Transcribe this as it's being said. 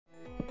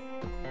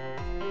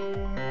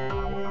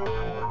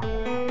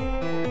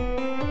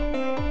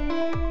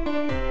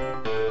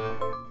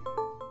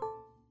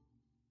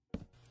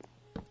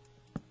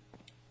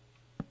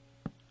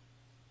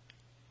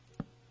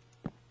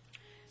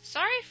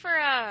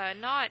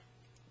not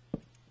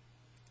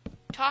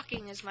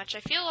talking as much. I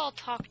feel all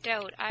talked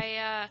out.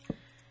 I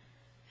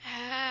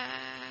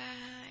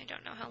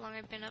don't know how long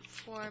I've been up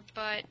for,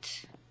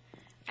 but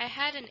I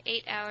had an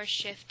 8-hour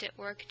shift at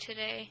work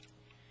today,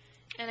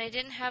 and I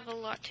didn't have a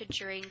lot to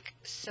drink,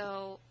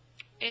 so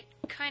it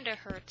kind of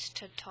hurts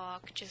to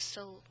talk just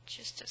a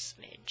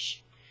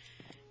smidge.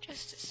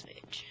 Just a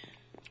smidge.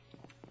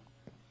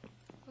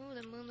 Ooh,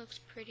 the moon looks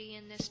pretty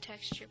in this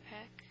texture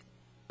pack.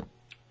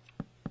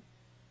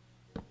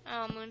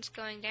 Oh, moon's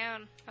going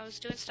down. I was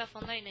doing stuff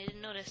all night and I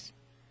didn't notice.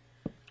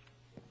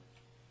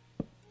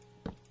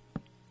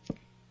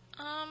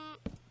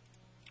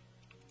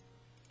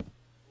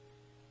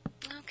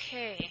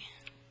 Okay.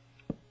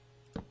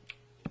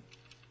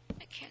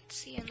 I can't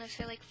see unless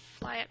I like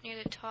fly up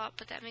near the top,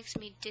 but that makes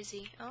me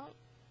dizzy. Oh.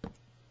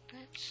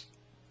 That's...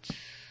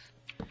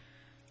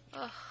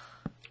 Ugh.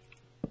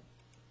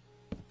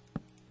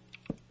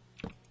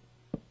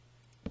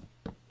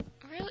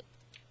 Really?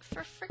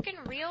 For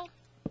frickin' real?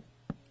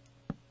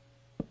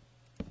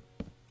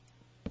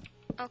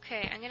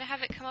 Okay, I'm gonna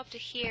have it come up to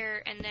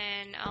here, and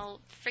then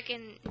I'll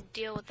frickin'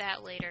 deal with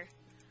that later.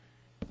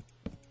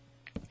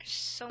 There's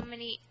so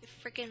many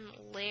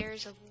frickin'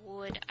 layers of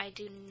wood I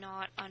do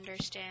not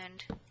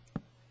understand.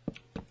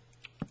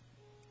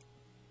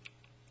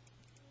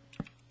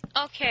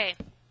 Okay.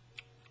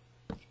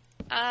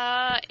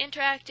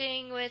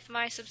 Interacting with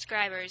my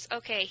subscribers.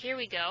 Okay, here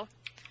we go.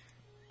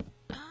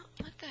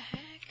 What the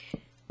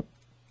heck?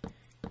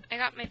 I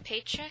got my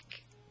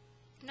paycheck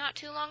not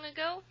too long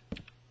ago.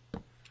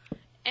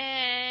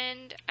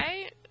 And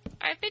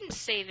I've been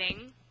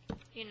saving,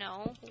 you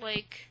know,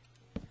 like,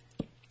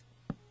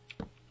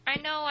 I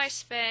know I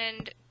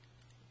spend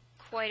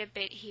quite a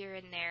bit here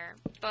and there,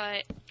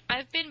 but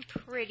I've been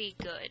pretty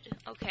good,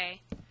 okay?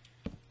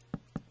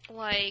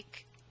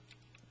 Like,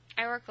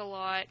 I work a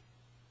lot,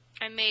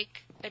 I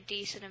make a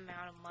decent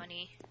amount of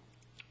money.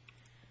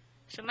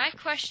 So my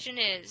question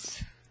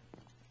is,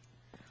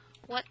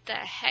 what the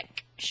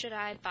heck should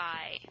I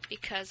buy?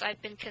 Because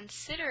I've been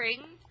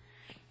considering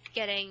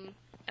getting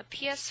a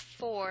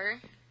PS4,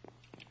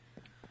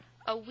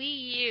 a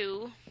Wii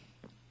U,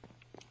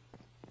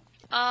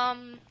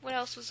 what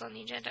else was on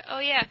the agenda? Oh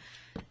yeah,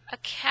 a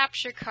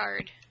capture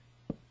card.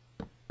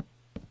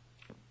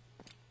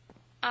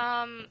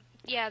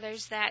 Yeah,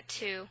 there's that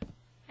too.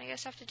 I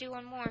guess I have to do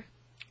one more.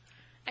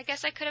 I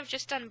guess I could have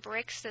just done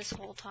bricks this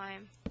whole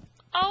time.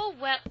 Oh,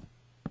 well,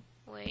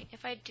 wait,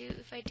 if I do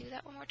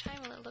that one more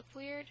time, will it look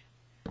weird?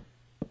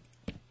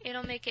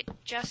 It'll make it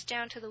just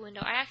down to the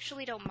window. I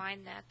actually don't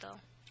mind that though.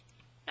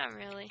 Not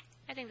really.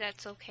 I think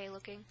that's okay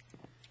looking.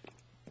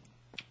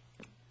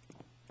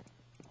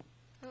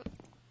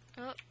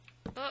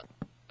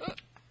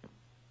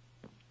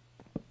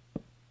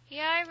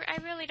 Yeah, I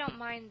really don't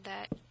mind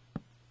that.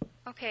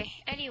 Okay,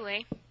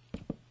 anyway.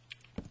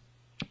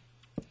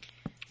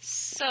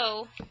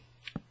 So,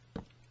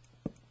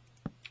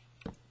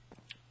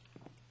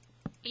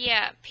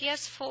 yeah,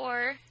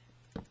 PS4,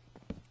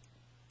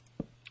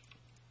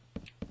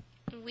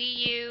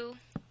 Wii U,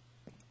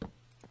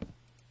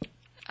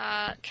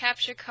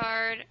 capture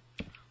card,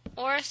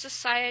 or a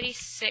Society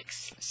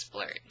 6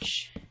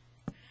 splurge.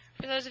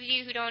 For those of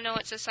you who don't know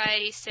what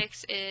Society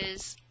 6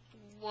 is,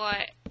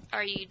 what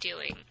are you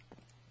doing?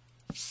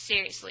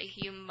 Seriously,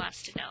 you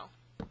must know.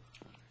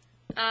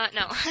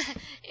 No.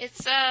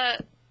 It's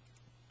a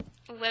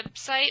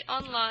website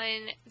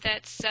online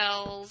that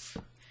sells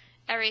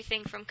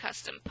everything from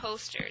custom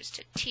posters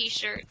to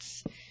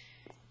t-shirts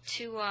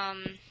to,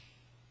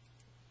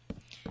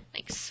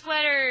 like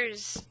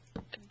sweaters,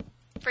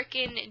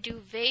 frickin'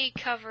 duvet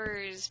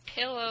covers,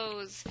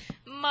 pillows,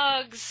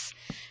 mugs,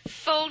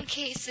 phone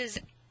cases,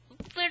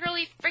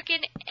 literally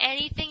frickin'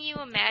 anything you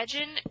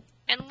imagine,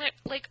 and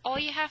like all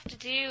you have to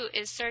do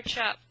is search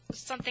up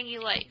something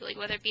you like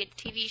whether it be a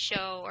TV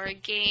show or a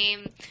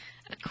game,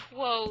 a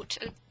quote,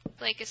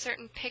 like a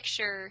certain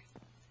picture,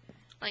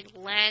 like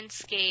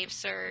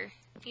landscapes, or,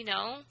 you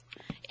know,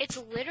 it's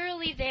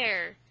literally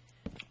there.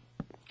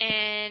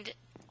 And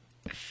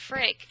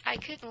frick, I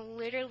could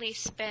literally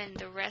spend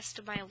the rest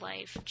of my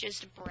life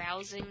just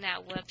browsing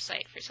that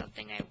website for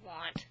something I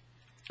want.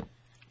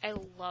 I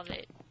love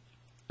it.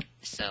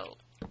 So,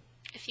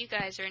 if you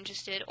guys are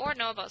interested or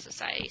know about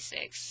Society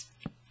 6,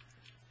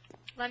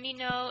 let me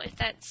know if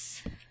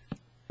that's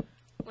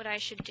what I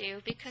should do,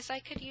 because I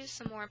could use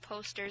some more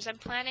posters. I'm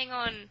planning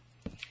on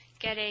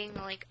getting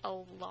like a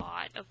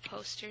lot of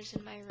posters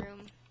in my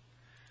room.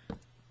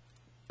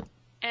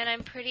 And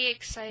I'm pretty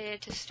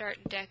excited to start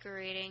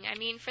decorating. I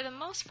mean, for the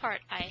most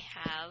part, I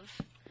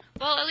have.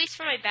 Well, at least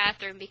for my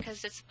bathroom,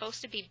 because it's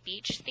supposed to be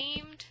beach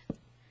themed.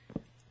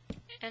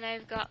 And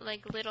I've got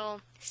like little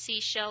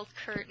seashell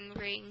curtain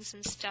rings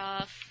and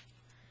stuff.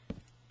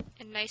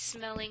 And nice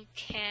smelling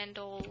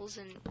candles,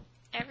 and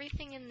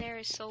everything in there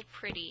is so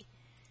pretty.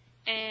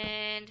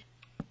 And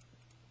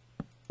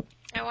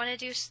I want to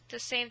do the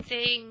same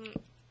thing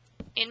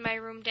in my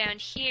room down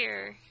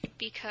here,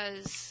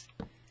 because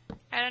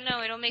I don't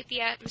know, it'll make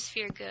the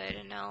atmosphere good,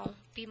 and I'll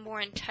be more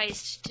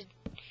enticed to,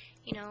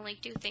 you know,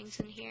 like, do things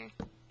in here.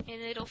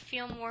 and it'll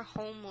feel more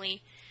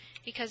homely.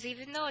 Because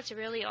even though it's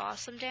really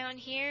awesome down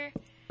here,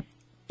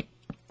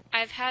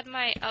 I've had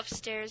my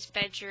upstairs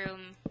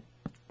bedroom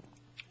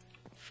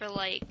for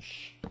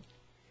like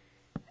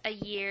a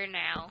year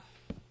now.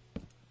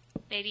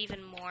 Maybe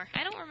even more.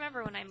 I don't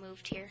remember when I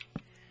moved here.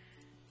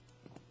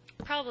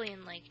 Probably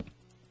in like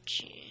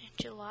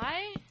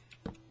July?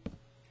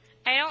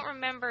 I don't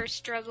remember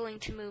struggling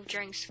to move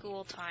during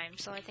school time,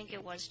 so I think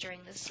it was during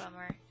the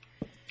summer.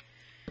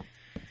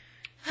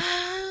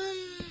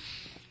 I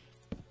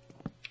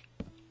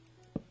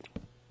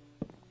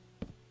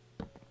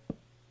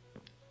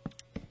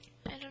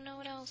don't know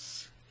what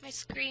else. My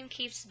screen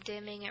keeps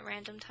dimming at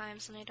random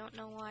times and I don't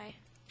know why.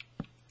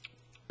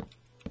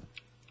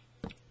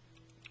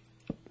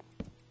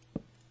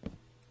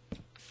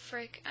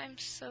 Frick, I'm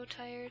so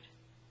tired.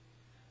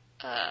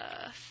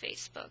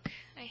 Facebook.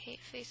 I hate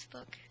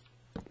Facebook.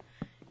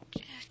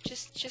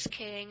 Just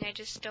kidding. I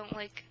just don't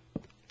like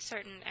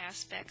certain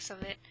aspects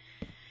of it.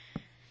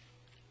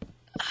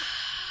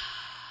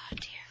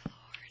 Dear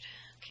Lord.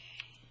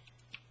 Okay.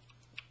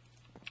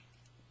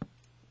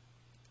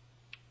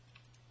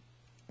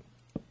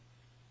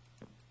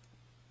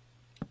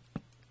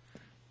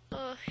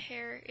 Oh,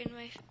 hair in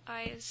my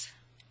eyes.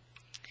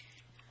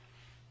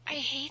 I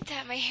hate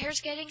that. My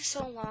hair's getting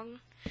so long,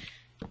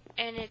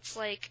 and it's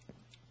like,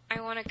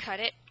 I want to cut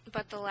it,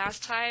 but the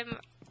last time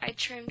I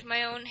trimmed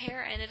my own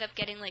hair, I ended up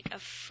getting like a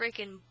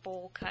freaking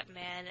bowl cut,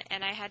 man,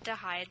 and I had to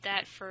hide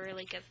that for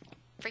like a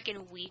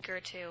freaking week or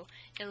two.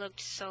 It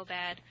looked so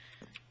bad.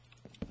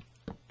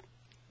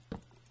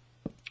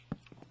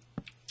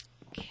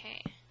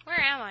 Okay,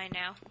 where am I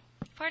now?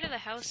 What part of the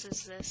house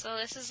is this? Oh,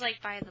 this is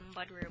like by the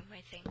mudroom,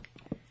 I think.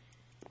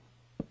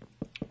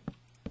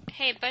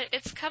 Hey, but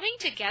it's coming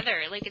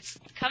together, like it's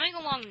coming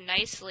along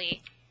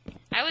nicely.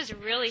 I was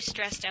really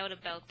stressed out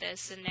about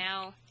this, and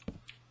now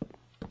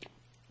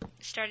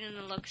it's starting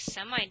to look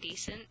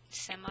semi-decent.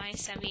 Semi.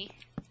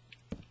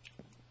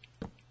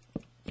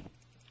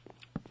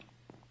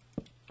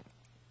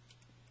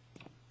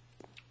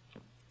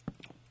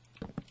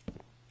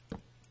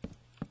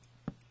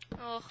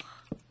 Oh.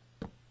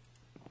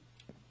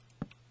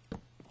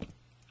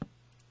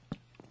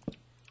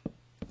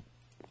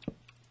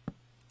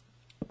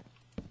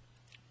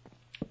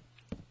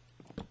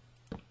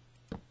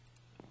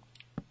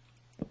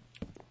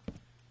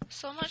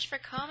 So much for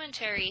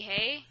commentary,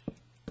 hey?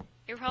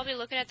 You're probably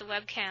looking at the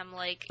webcam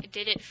like,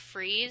 did it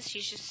freeze?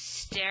 She's just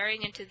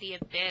staring into the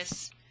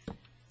abyss.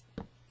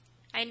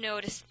 I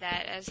noticed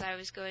that as I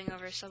was going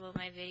over some of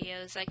my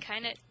videos. I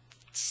kind of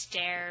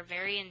stare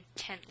very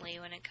intently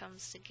when it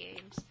comes to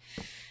games.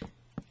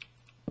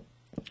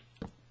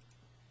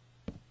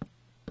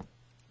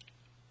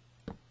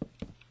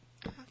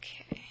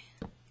 Okay.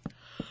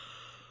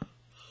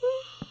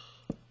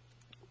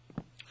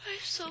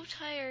 I'm so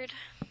tired.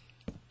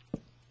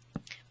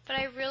 But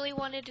I really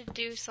wanted to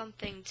do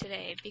something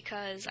today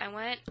because I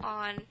went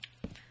on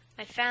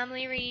my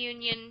family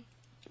reunion,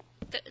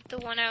 the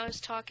one I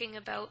was talking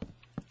about,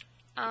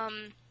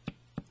 and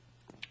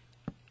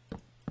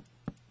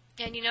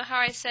you know how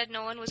I said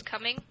no one was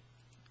coming?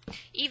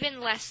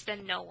 Even less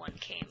than no one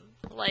came.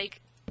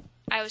 Like,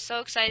 I was so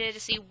excited to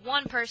see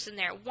one person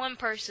there, one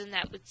person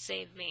that would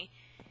save me,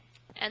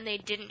 and they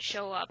didn't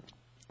show up,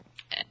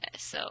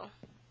 so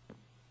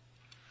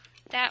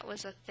that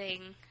was a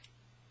thing.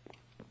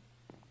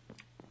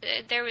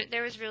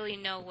 There was really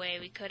no way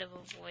we could have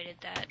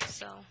avoided that,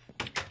 so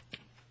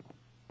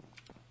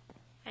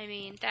I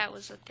mean, that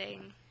was a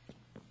thing.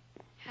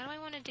 How do I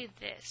want to do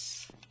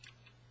this?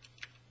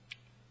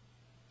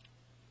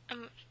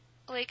 I'm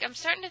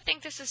starting to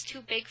think this is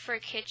too big for a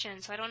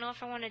kitchen, so I don't know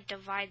if I want to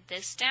divide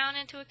this down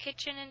into a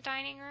kitchen and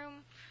dining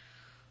room.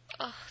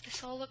 Ugh,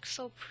 this all looks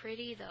so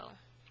pretty, though.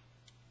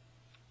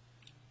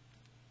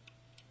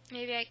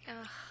 Maybe I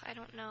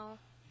don't know.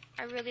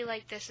 I really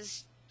like this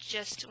as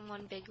just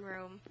one big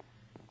room.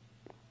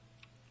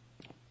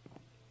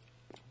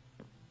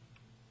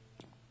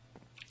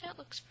 That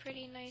looks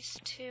pretty nice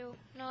too.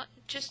 Not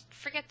just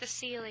forget the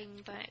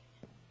ceiling, but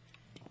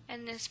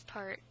and this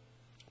part.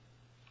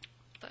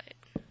 But it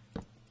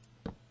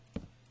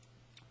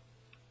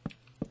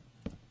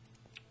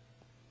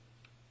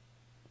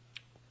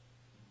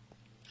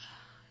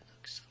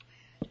looks so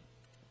bad.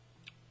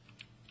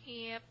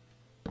 Yep.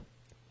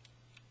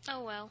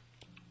 Oh well.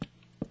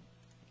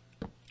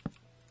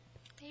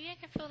 Maybe I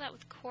can fill that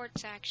with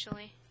quartz,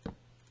 actually.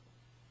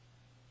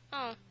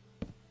 Oh.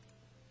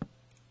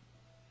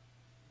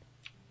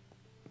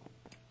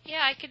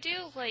 Yeah, I could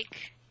do,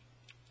 like...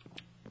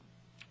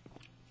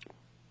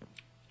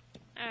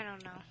 I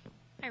don't know.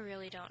 I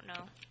really don't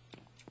know.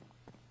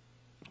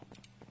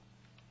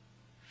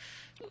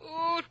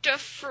 Ooh, the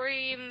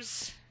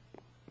frames!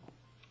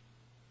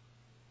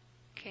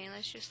 Okay,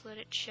 let's just let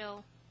it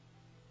chill.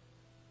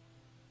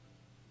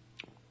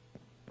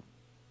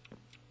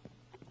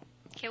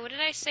 Okay, what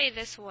did I say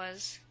this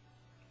was?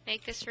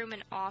 Make this room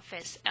an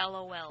office,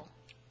 LOL.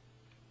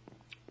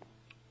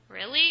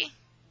 Really?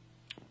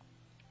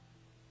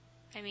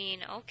 I mean,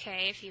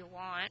 okay, if you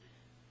want.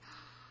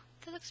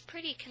 That looks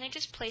pretty. Can I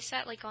just place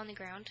that, like, on the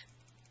ground?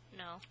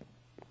 No.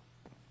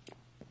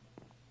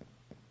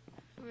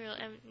 Real,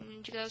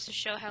 it goes to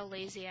show how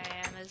lazy I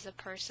am as a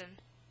person.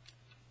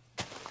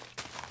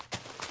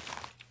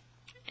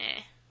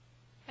 Eh.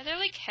 Are there,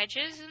 like,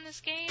 hedges in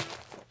this game?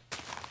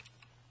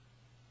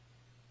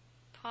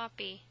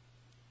 Poppy.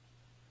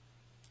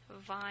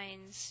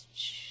 Vines.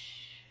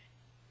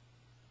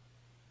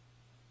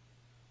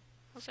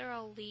 Those are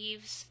all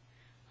leaves.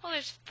 Oh,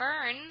 there's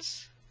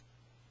ferns.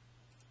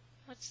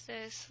 What's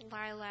this?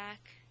 Lilac.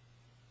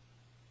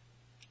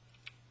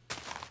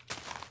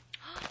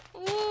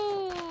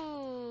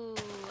 Ooh,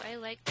 I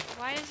like.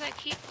 Why does that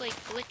keep like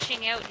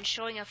glitching out and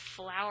showing a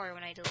flower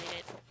when I delete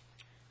it?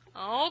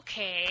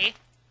 Okay.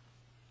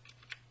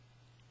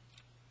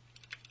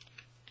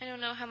 I don't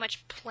know how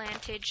much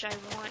plantage I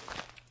want.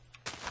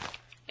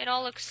 It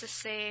all looks the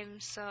same,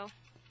 so.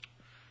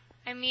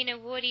 I mean,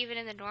 it would even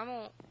in the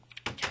normal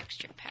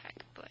texture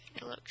pack, but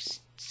it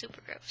looks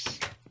super gross.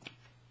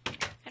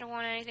 I don't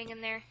want anything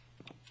in there.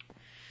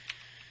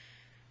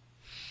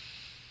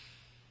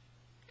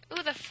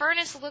 Ooh, the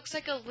furnace looks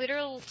like a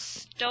literal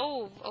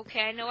stove.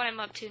 Okay, I know what I'm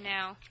up to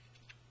now.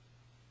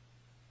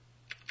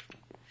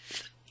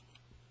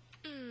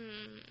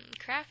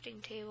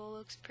 Crafting table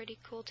looks pretty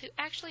cool too.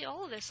 Actually,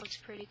 all of this looks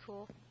pretty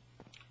cool.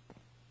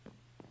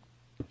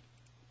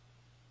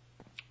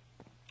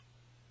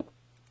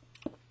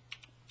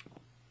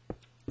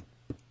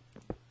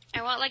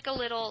 I want like a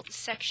little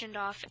sectioned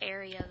off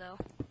area though.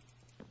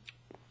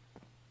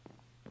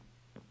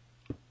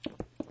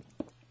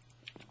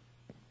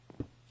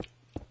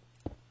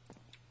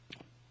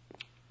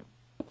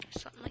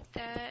 Something like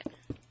that.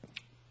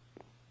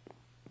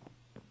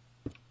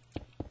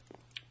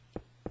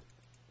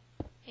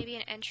 Maybe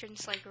an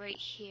entrance like right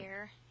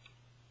here.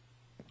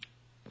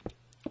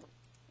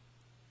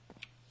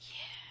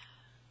 Yeah.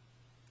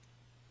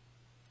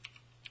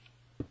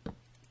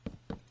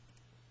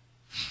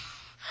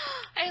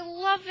 I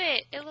love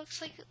it! It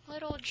looks like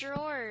little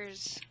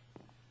drawers.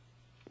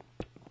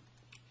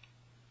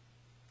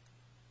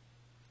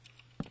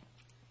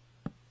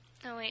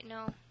 Oh wait,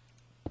 no.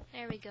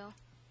 There we go.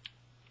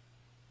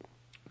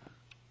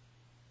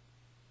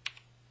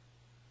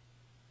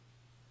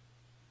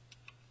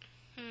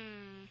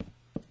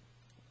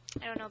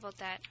 I don't know about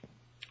that.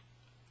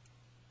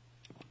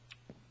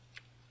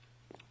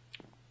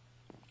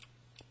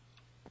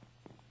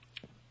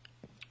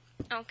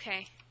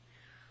 Okay.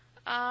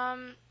 What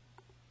am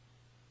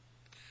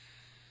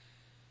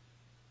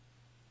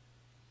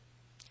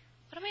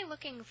I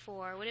looking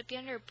for? Would it be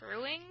under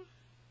brewing?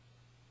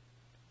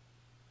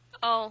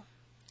 Oh,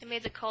 I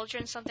made the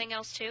cauldron something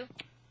else too?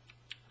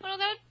 Well,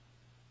 that'd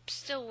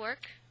still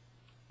work.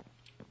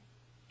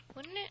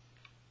 Wouldn't it?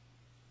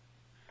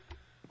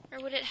 Or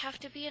would it have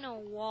to be in a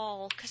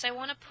wall? Because I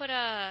want to put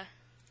a...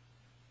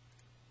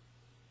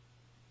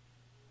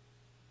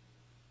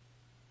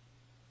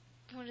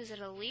 What is it,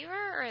 a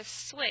lever or a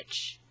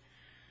switch?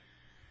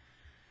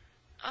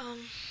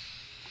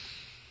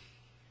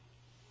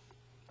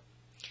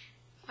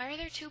 Why are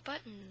there two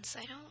buttons?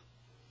 I don't...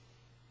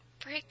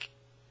 Frick.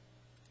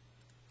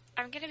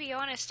 I'm gonna be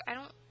honest, I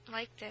don't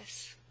like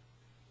this.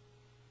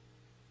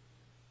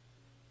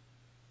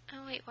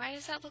 Oh wait, why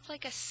does that look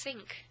like a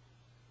sink?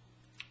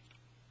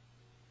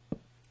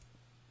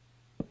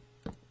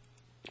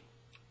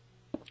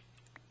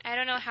 I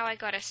don't know how I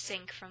got a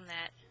sink from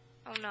that.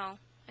 Oh no,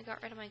 I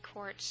got rid of my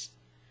quartz.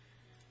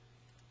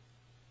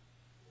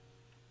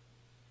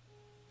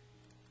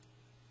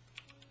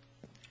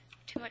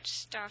 Too much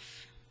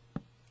stuff.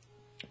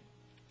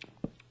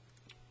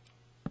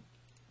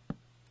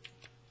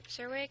 Is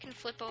there a way I can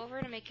flip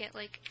over to make it,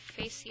 like,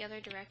 face the other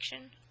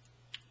direction?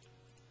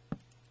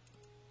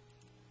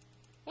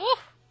 Woo!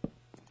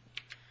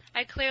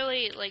 I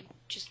clearly, like,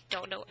 just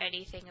don't know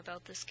anything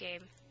about this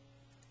game.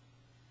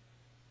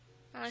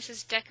 Well, this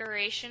is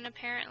decoration,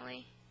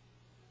 apparently.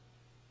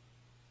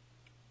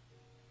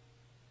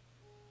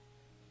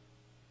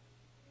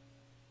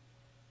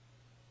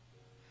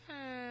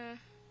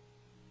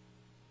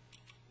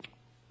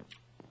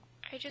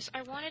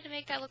 I wanted to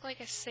make that look like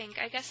a sink.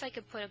 I guess I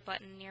could put a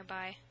button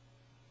nearby.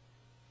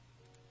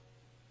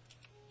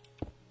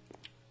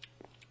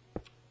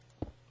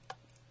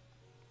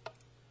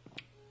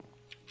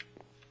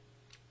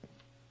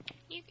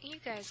 You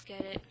guys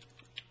get it.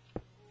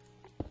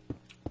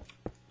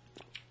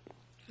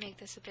 Make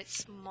this a bit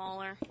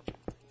smaller.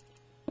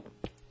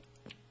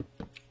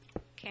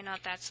 Okay,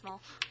 not that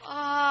small. Oh,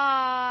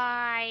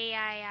 aye.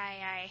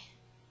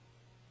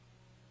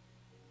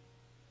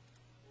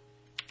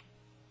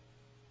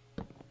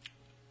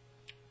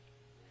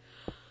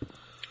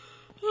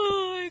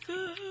 Oh my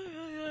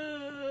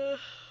god.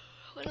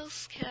 What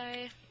else can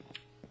I...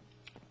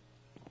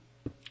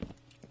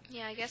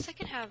 Yeah, I guess I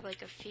can have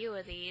like a few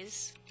of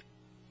these.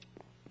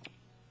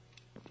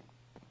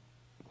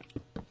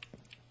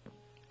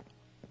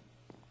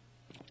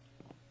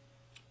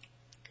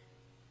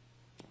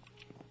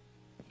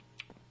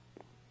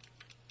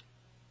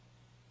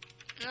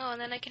 Oh,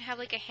 and then I can have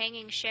like a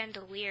hanging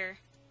chandelier.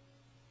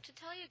 To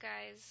tell you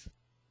guys,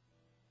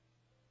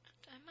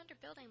 I'm under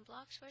building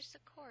blocks. Where's the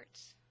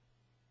quartz?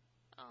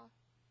 Oh.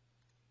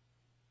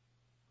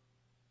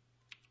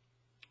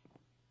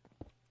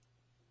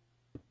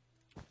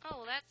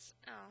 Oh, that's...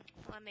 Oh,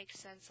 well, that makes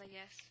sense, I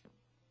guess.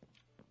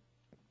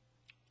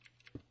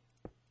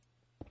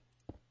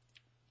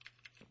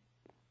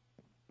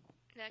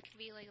 That could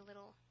be like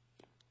little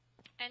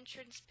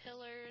entrance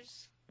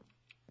pillars.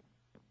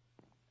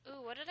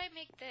 Ooh, what did I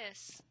make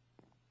this?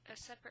 A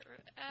separate...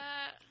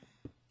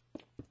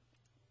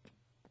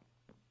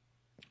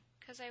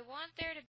 Because I want there to